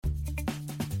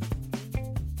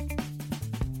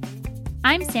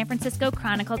I'm San Francisco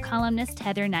Chronicle columnist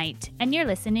Heather Knight, and you're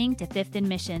listening to Fifth and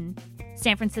Mission.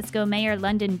 San Francisco Mayor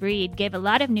London Breed gave a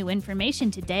lot of new information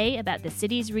today about the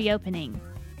city's reopening.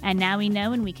 And now we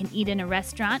know when we can eat in a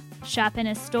restaurant, shop in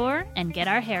a store, and get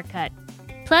our hair cut.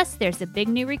 Plus, there's a big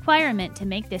new requirement to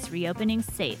make this reopening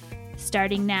safe.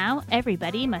 Starting now,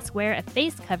 everybody must wear a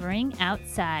face covering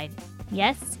outside.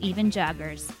 Yes, even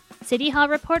joggers. City Hall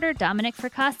reporter Dominic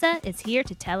Fracassa is here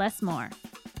to tell us more.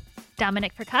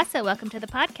 Dominic Fracassa, welcome to the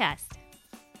podcast.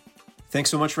 Thanks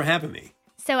so much for having me.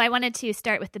 So I wanted to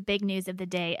start with the big news of the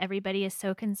day. Everybody is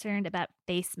so concerned about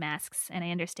face masks, and I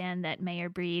understand that Mayor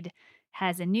Breed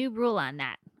has a new rule on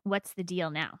that. What's the deal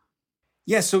now?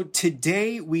 Yeah, so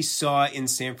today we saw in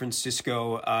San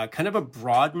Francisco kind of a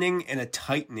broadening and a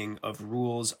tightening of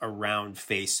rules around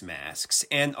face masks.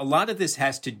 And a lot of this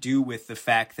has to do with the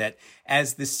fact that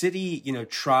as the city,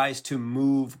 tries to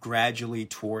move gradually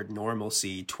toward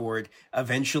normalcy, toward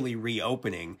eventually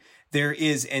reopening, there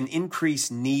is an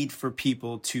increased need for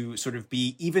people to sort of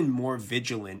be even more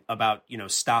vigilant about,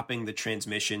 stopping the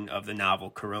transmission of the novel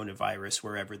coronavirus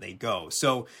wherever they go.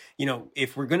 So,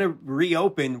 if we're going to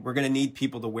reopen, we're going to need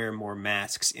people to wear more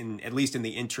masks at least in the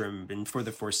interim and for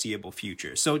the foreseeable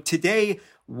future. So today,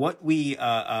 what we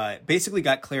basically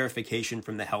got clarification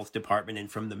from the health department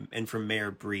and from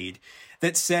Mayor Breed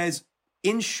that says,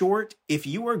 in short, if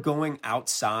you are going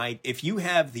outside, if you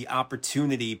have the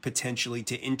opportunity potentially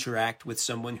to interact with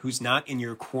someone who's not in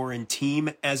your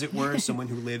quarantine, as it were, someone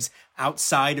who lives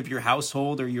outside of your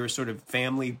household or your sort of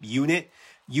family unit,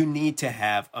 you need to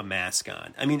have a mask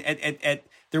on. I mean,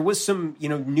 there was some,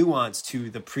 nuance to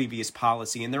the previous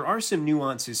policy, and there are some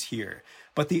nuances here.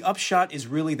 But the upshot is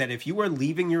really that if you are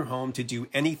leaving your home to do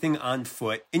anything on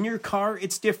foot, in your car,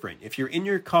 it's different. If you're in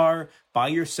your car by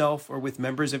yourself or with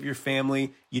members of your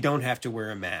family, you don't have to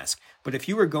wear a mask. But if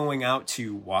you are going out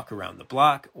to walk around the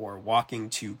block or walking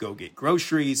to go get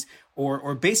groceries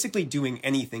or basically doing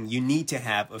anything, you need to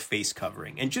have a face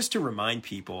covering. And just to remind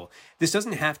people, this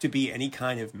doesn't have to be any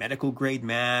kind of medical grade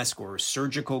mask or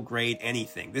surgical grade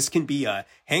anything. This can be a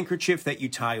handkerchief that you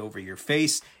tie over your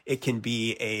face. It can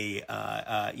be a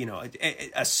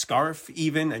scarf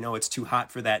even. I know it's too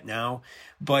hot for that now,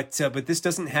 but this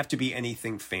doesn't have to be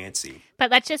anything fancy. But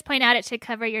let's just point out it should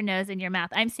cover your nose and your mouth.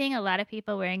 I'm seeing a lot of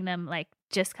people wearing them like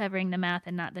just covering the mouth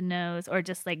and not the nose, or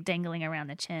just like dangling around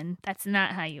the chin. That's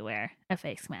not how you wear a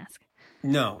face mask.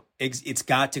 No, it's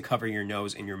got to cover your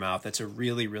nose and your mouth. That's a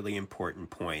really, really important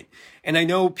point. And I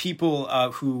know people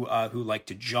who like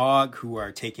to jog, who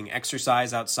are taking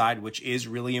exercise outside, which is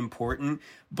really important.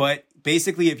 But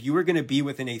basically, if you are going to be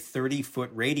within a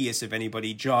 30-foot radius of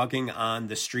anybody jogging on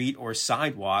the street or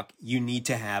sidewalk, you need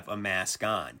to have a mask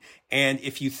on. And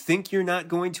if you think you're not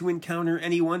going to encounter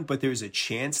anyone, but there's a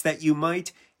chance that you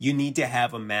might, you need to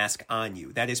have a mask on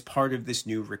you. That is part of this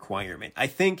new requirement. I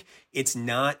think it's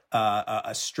not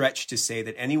a stretch to say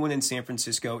that anyone in San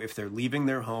Francisco, if they're leaving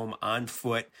their home on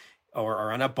foot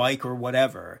or on a bike or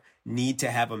whatever, need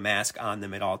to have a mask on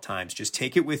them at all times. Just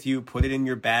take it with you, put it in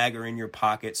your bag or in your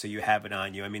pocket so you have it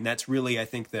on you. I mean, that's really, I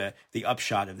think, the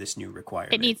upshot of this new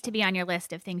requirement. It needs to be on your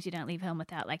list of things you don't leave home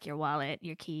without, like your wallet,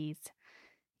 your keys,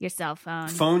 your cell phone.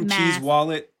 Phone, mask. keys,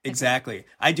 wallet. Exactly. Okay.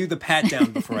 I do the pat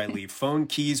down before I leave. Phone,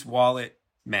 keys, wallet,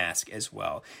 mask as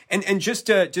well. And just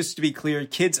to be clear,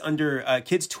 kids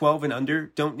 12 and under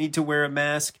don't need to wear a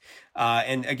mask.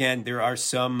 And again, there are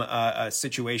some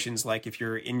situations like if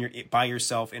you're by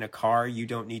yourself in a car, you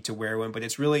don't need to wear one. But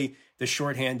it's really, the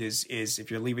shorthand is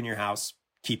if you're leaving your house,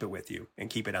 keep it with you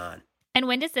and keep it on. And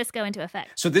when does this go into effect?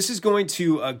 So this is going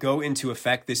to go into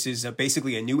effect. This is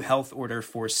basically a new health order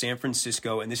for San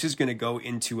Francisco, and this is going to go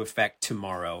into effect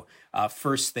tomorrow,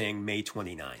 first thing, May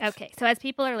 29th. Okay, so as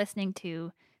people are listening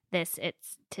to this,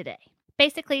 it's today.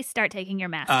 Basically, start taking your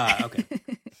mask off. Okay.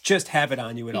 Just have it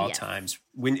on you at all times.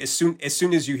 As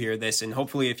soon as you hear this, and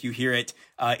hopefully if you hear it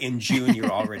in June, you're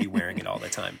already wearing it all the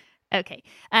time. Okay.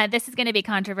 This is going to be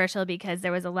controversial because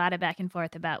there was a lot of back and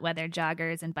forth about whether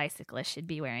joggers and bicyclists should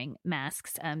be wearing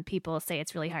masks. People say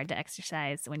it's really hard to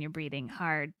exercise when you're breathing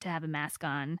hard to have a mask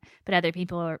on, but other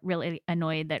people are really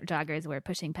annoyed that joggers were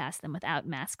pushing past them without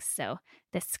masks. So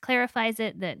this clarifies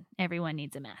it that everyone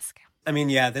needs a mask. I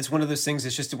mean, yeah, that's one of those things.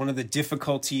 It's just one of the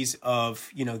difficulties of,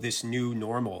 this new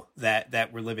normal that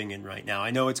we're living in right now.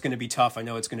 I know it's going to be tough. I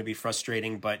know it's going to be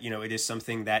frustrating, but, it is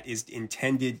something that is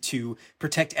intended to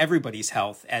protect everybody's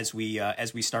health as we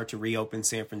start to reopen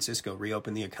San Francisco,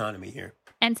 reopen the economy here.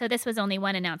 And so this was only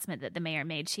one announcement that the mayor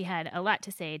made. She had a lot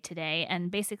to say today,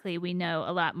 and basically we know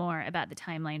a lot more about the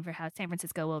timeline for how San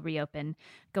Francisco will reopen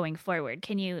going forward.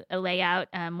 Can you lay out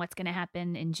what's going to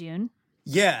happen in June?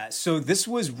 Yeah, so this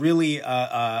was really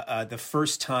the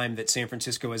first time that San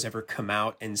Francisco has ever come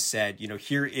out and said,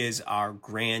 here is our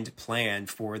grand plan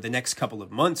for the next couple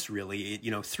of months, really,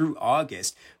 through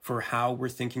August, for how we're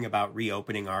thinking about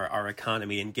reopening our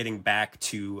economy and getting back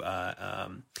to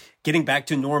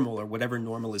normal, or whatever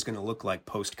normal is going to look like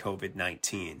post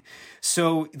COVID-19.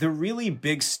 So the really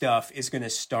big stuff is going to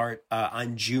start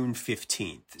on June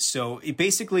 15th. So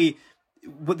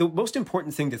what the most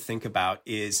important thing to think about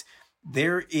is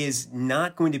there is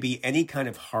not going to be any kind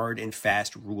of hard and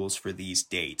fast rules for these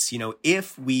dates.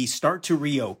 If we start to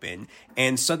reopen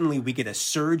and suddenly we get a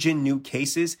surge in new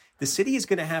cases, the city is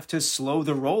going to have to slow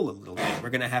the roll a little bit.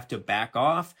 We're going to have to back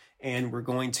off, and we're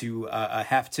going to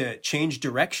have to change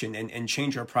direction and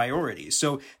change our priorities.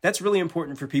 So that's really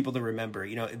important for people to remember.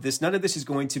 None of this is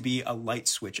going to be a light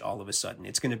switch all of a sudden.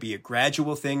 It's going to be a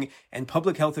gradual thing, and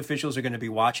public health officials are going to be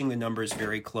watching the numbers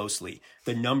very closely.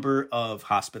 The number of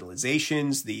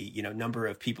hospitalizations, the number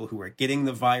of people who are getting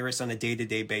the virus on a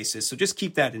day-to-day basis. So just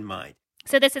keep that in mind.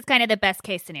 So this is kind of the best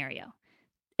case scenario,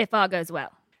 if all goes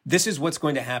well. This is what's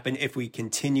going to happen if we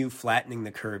continue flattening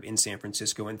the curve in San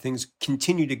Francisco and things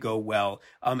continue to go well,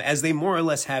 as they more or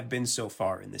less have been so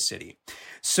far in the city.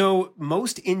 So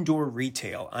most indoor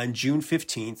retail on June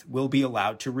 15th will be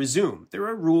allowed to resume. There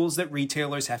are rules that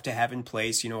retailers have to have in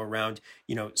place, around,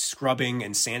 scrubbing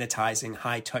and sanitizing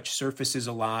high-touch surfaces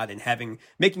a lot, and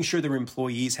making sure their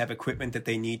employees have equipment that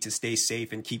they need to stay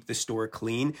safe and keep the store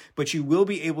clean. But you will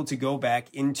be able to go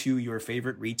back into your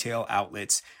favorite retail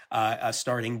outlets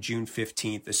starting June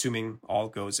 15th, assuming all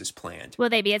goes as planned. Will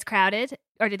they be as crowded,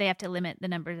 or do they have to limit the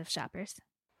number of shoppers?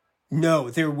 No,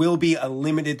 there will be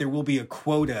a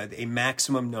quota, a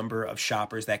maximum number of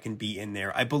shoppers that can be in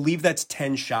there. I believe that's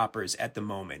 10 shoppers at the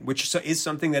moment, which is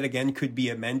something that, again, could be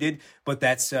amended, but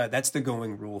that's the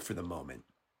going rule for the moment.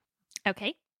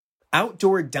 Okay.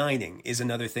 Outdoor dining is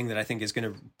another thing that I think is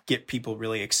going to get people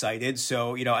really excited.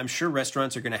 So, I'm sure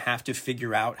restaurants are going to have to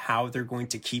figure out how they're going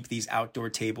to keep these outdoor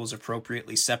tables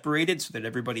appropriately separated so that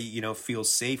everybody, feels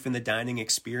safe in the dining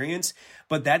experience.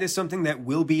 But that is something that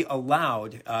will be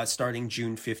allowed starting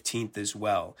June 15th as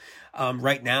well.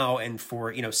 Right now, and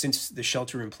for, since the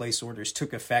shelter-in-place orders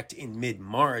took effect in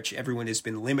mid-March, everyone has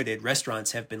been limited.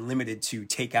 Restaurants have been limited to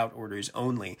takeout orders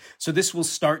only. So this will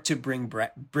start to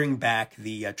bring back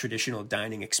the traditional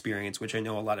dining experience, which I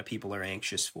know a lot of people are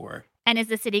anxious for. And is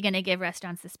the city going to give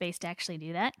restaurants the space to actually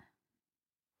do that?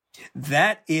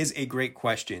 That is a great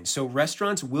question. So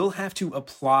restaurants will have to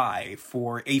apply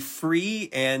for a free,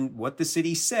 and what the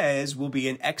city says will be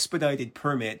an expedited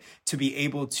permit to be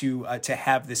able to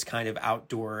have this kind of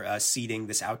outdoor seating,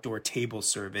 this outdoor table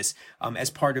service as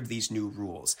part of these new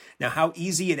rules. Now, how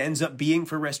easy it ends up being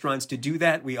for restaurants to do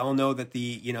that, we all know that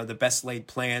the best laid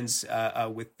plans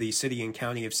with the city and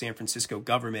county of San Francisco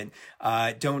government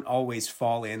don't always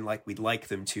fall in like we'd like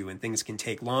them to, and things can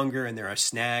take longer, and there are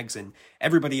snags, and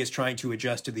everybody is trying to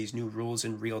adjust to these new rules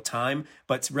in real time.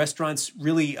 But restaurants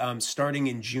really starting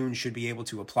in June should be able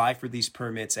to apply for these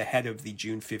permits ahead of the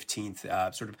June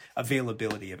 15th sort of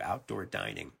availability of outdoor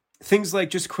dining. Things like,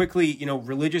 just quickly,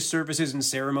 religious services and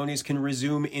ceremonies can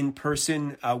resume in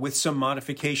person with some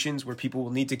modifications where people will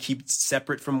need to keep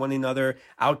separate from one another.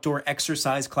 Outdoor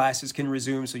exercise classes can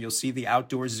resume, so you'll see the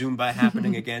outdoor Zumba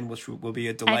happening again, which will be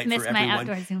a delight for everyone. I've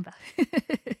missed my outdoor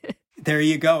Zumba. There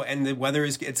you go. And the weather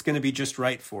it's going to be just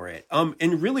right for it.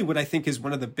 And really what I think is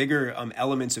one of the bigger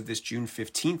elements of this June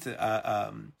 15th,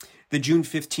 the June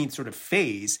 15th sort of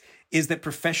phase, is that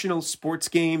professional sports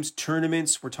games,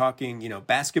 tournaments, we're talking,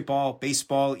 basketball,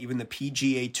 baseball, even the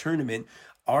PGA tournament,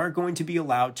 are going to be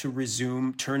allowed to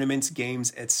resume tournaments,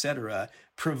 games, etc.,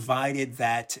 provided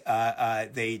that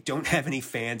they don't have any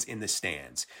fans in the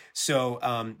stands. So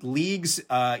leagues,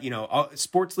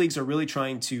 sports leagues are really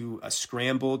trying to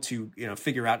scramble to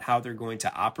figure out how they're going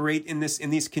to operate in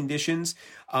these conditions.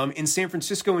 In San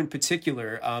Francisco, in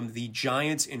particular, the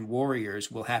Giants and Warriors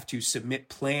will have to submit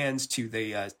plans to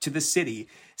the city,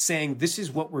 saying this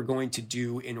is what we're going to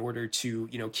do in order to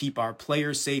keep our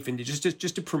players safe and to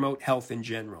just to promote health in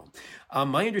general.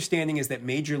 My understanding is that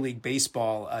Major League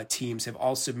Baseball teams have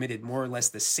all submitted more or less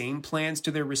the same plans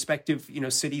to their respective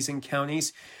cities and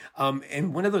counties.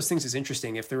 And one of those things is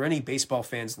interesting. If there are any baseball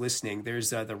fans listening, there's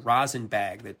the rosin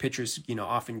bag that pitchers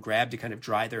often grab to kind of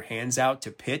dry their hands out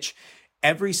to pitch.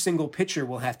 Every single pitcher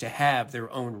will have to have their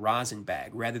own rosin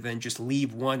bag rather than just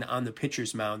leave one on the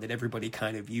pitcher's mound that everybody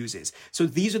kind of uses. So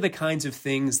these are the kinds of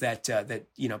things that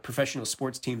professional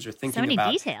sports teams are thinking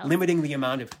about. Details. Limiting the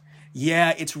amount of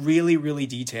Yeah, it's really, really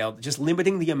detailed, just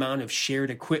limiting the amount of shared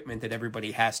equipment that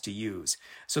everybody has to use.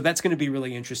 So that's going to be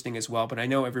really interesting as well. But I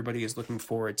know everybody is looking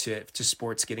forward to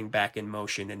sports getting back in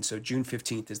motion. And so June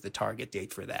 15th is the target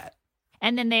date for that.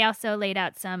 And then they also laid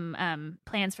out some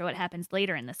plans for what happens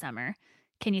later in the summer.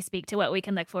 Can you speak to what we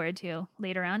can look forward to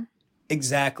later on?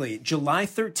 Exactly. July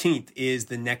 13th is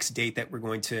the next date that we're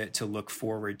going to look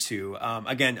forward to.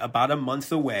 Again, about a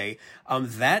month away.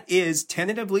 That is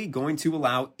tentatively going to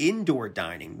allow indoor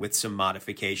dining with some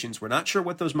modifications. We're not sure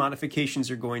what those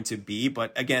modifications are going to be,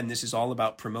 but again, this is all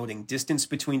about promoting distance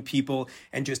between people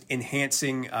and just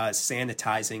enhancing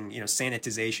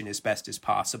sanitization as best as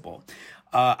possible.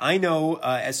 I know,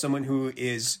 as someone who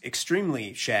is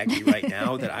extremely shaggy right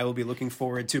now, that I will be looking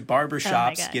forward to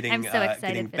barbershops getting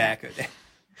back.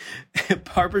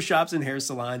 Barbershops and hair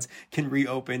salons can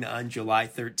reopen on July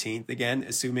 13th, again,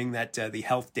 assuming that the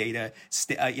health data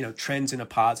trends in a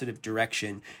positive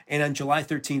direction. And on July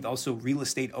 13th, also real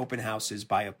estate open houses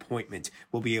by appointment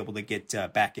will be able to get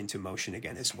back into motion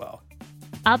again as well.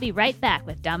 I'll be right back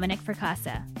with Dominic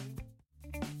Fracassa.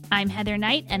 I'm Heather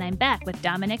Knight, and I'm back with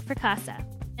Dominic Fracassa.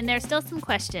 And there's still some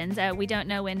questions. We don't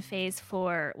know when phase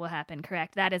 4 will happen,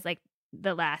 correct? That is like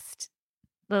the last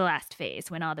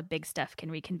phase when all the big stuff can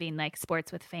reconvene, like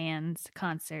sports with fans,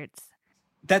 concerts.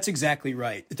 That's exactly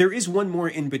right. There is one more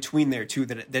in between there, too,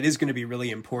 that is going to be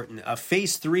really important.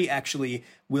 Phase 3 actually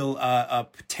will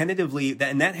tentatively,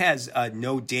 and that has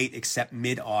no date except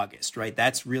mid-August, right?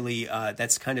 That's really,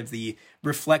 that's kind of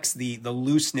reflects the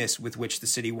looseness with which the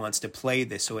city wants to play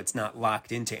this, so it's not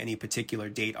locked into any particular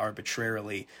date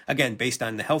arbitrarily, again, based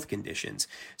on the health conditions.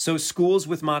 So schools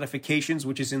with modifications,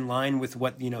 which is in line with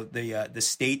what the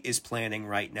state is planning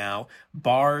right now.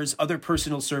 Bars, other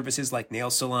personal services like nail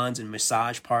salons and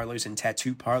massage parlors and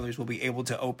tattoo parlors will be able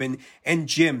to open, and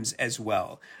gyms as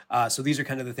well. So these are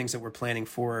kind of the things that we're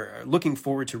looking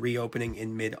forward to reopening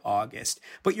in mid-August.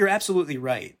 But you're absolutely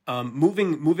right.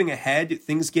 Moving ahead,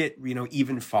 things get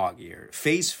even foggier.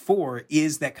 Phase 4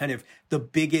 is that kind of the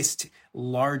biggest,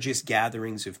 largest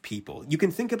gatherings of people. You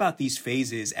can think about these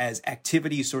phases as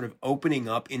activities sort of opening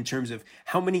up in terms of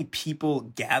how many people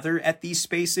gather at these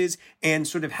spaces and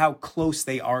sort of how close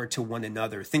they are to one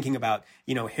another. Thinking about,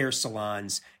 hair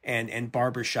salons and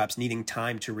barbershops needing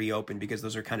time to reopen because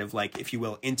those are kind of like, if you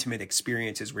will, intimate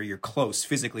experiences where you're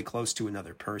physically close to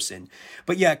another person.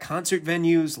 But yeah, concert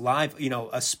venues, live,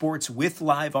 sports with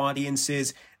live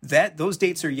audiences, those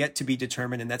dates are yet to be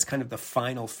determined, and that's kind of the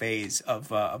final phase of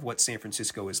what San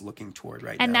Francisco is looking toward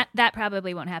right now. And that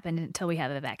probably won't happen until we have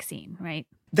a vaccine, right?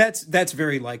 That's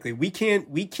very likely. We can't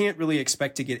really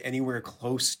expect to get anywhere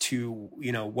close to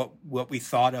what we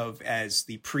thought of as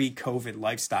the pre-COVID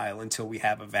lifestyle until we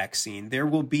have a vaccine. There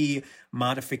will be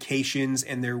modifications,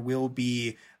 and there will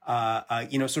be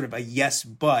sort of a yes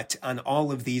but on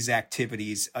all of these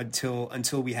activities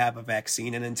until we have a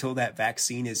vaccine and until that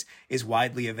vaccine is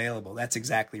widely available. That's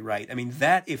exactly right. I mean,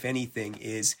 that, if anything,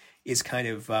 is kind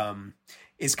of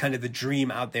the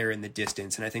dream out there in the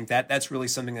distance. And I think that's really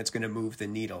something that's going to move the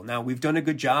needle. Now, we've done a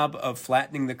good job of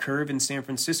flattening the curve in San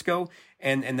Francisco,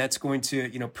 and that's going to,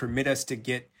 permit us to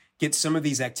get some of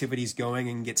these activities going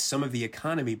and get some of the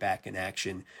economy back in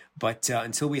action. But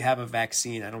until we have a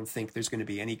vaccine, I don't think there's going to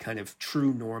be any kind of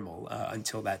true normal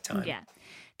until that time. Yeah.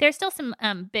 There's still some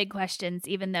big questions,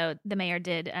 even though the mayor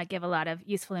did give a lot of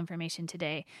useful information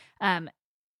today.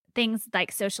 Things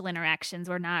like social interactions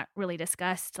were not really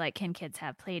discussed, like can kids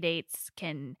have play dates?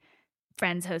 Can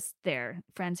friends host their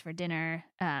friends for dinner?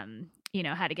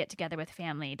 How to get together with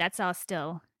family. That's all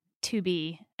still to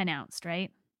be announced, right?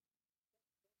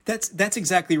 That's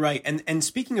exactly right. And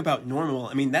speaking about normal,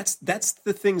 I mean, that's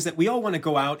the things that we all want to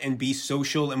go out and be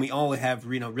social, and we all have,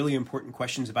 really important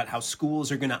questions about how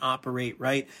schools are going to operate,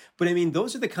 right? But I mean,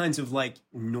 those are the kinds of like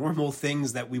normal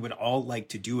things that we would all like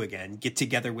to do again. Get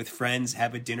together with friends,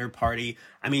 have a dinner party.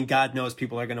 I mean, God knows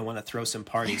people are going to want to throw some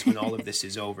parties when all of this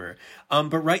is over.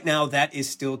 But right now, that is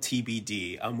still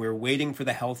TBD. We're waiting for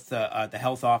the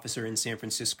health officer in San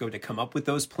Francisco to come up with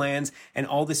those plans, and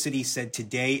all the city said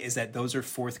today is that those are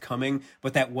forthcoming,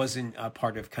 but that wasn't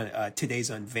part of today's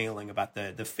unveiling about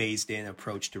the phased-in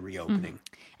approach to reopening.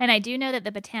 Mm-hmm. And I do know that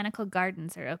the Botanical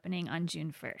Gardens are opening on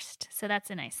June 1st, so that's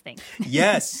a nice thing.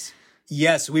 Yes,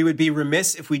 we would be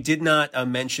remiss if we did not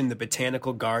mention the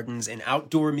Botanical Gardens and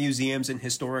outdoor museums and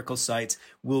historical sites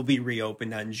will be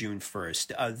reopened on June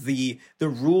 1st. The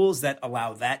rules that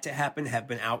allow that to happen have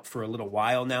been out for a little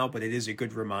while now, but it is a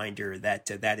good reminder that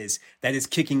that is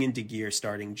kicking into gear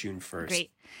starting June 1st.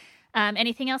 Great.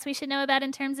 Anything else we should know about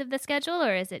in terms of the schedule,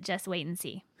 or is it just wait and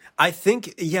see? I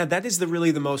think, yeah, that is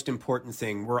really the most important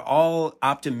thing. We're all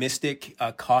optimistic,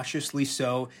 cautiously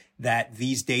so, that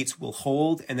these dates will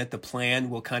hold and that the plan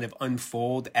will kind of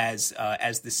unfold as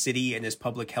the city and as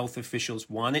public health officials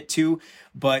want it to.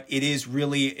 But it is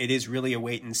really a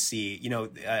wait and see.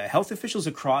 Health officials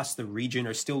across the region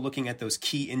are still looking at those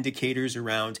key indicators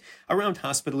around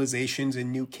hospitalizations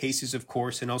and new cases, of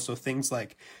course, and also things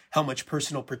like how much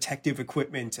personal protective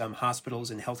equipment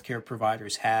hospitals and healthcare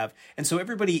providers have. And so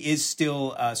everybody is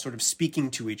still sort of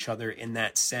speaking to each other in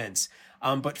that sense.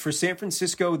 But for San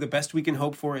Francisco, the best we can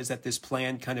hope for is that this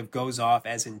plan kind of goes off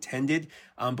as intended.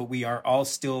 But we are all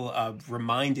still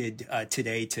reminded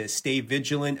today to stay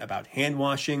vigilant about hand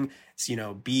washing.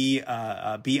 So, be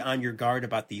on your guard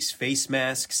about these face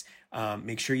masks.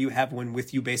 Make sure you have one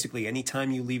with you basically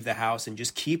anytime you leave the house, and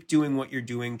just keep doing what you're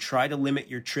doing. Try to limit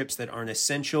your trips that aren't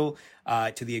essential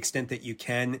to the extent that you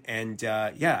can. And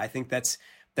I think that's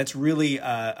really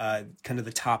kind of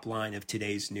the top line of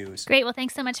today's news. Great. Well,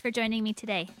 thanks so much for joining me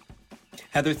today.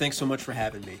 Heather, thanks so much for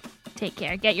having me. Take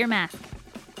care. Get your mask.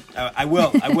 I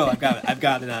will. I've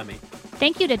got it on me.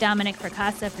 Thank you to Dominic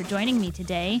Fracassa for joining me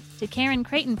today, to Karen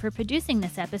Creighton for producing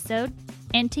this episode,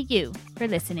 and to you for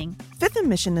listening. Fifth and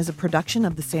Mission is a production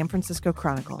of the San Francisco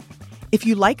Chronicle. If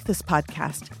you like this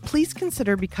podcast, please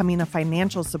consider becoming a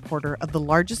financial supporter of the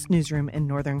largest newsroom in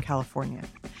Northern California.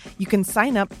 You can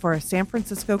sign up for a San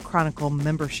Francisco Chronicle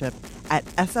membership at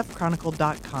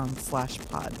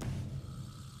sfchronicle.com/pod.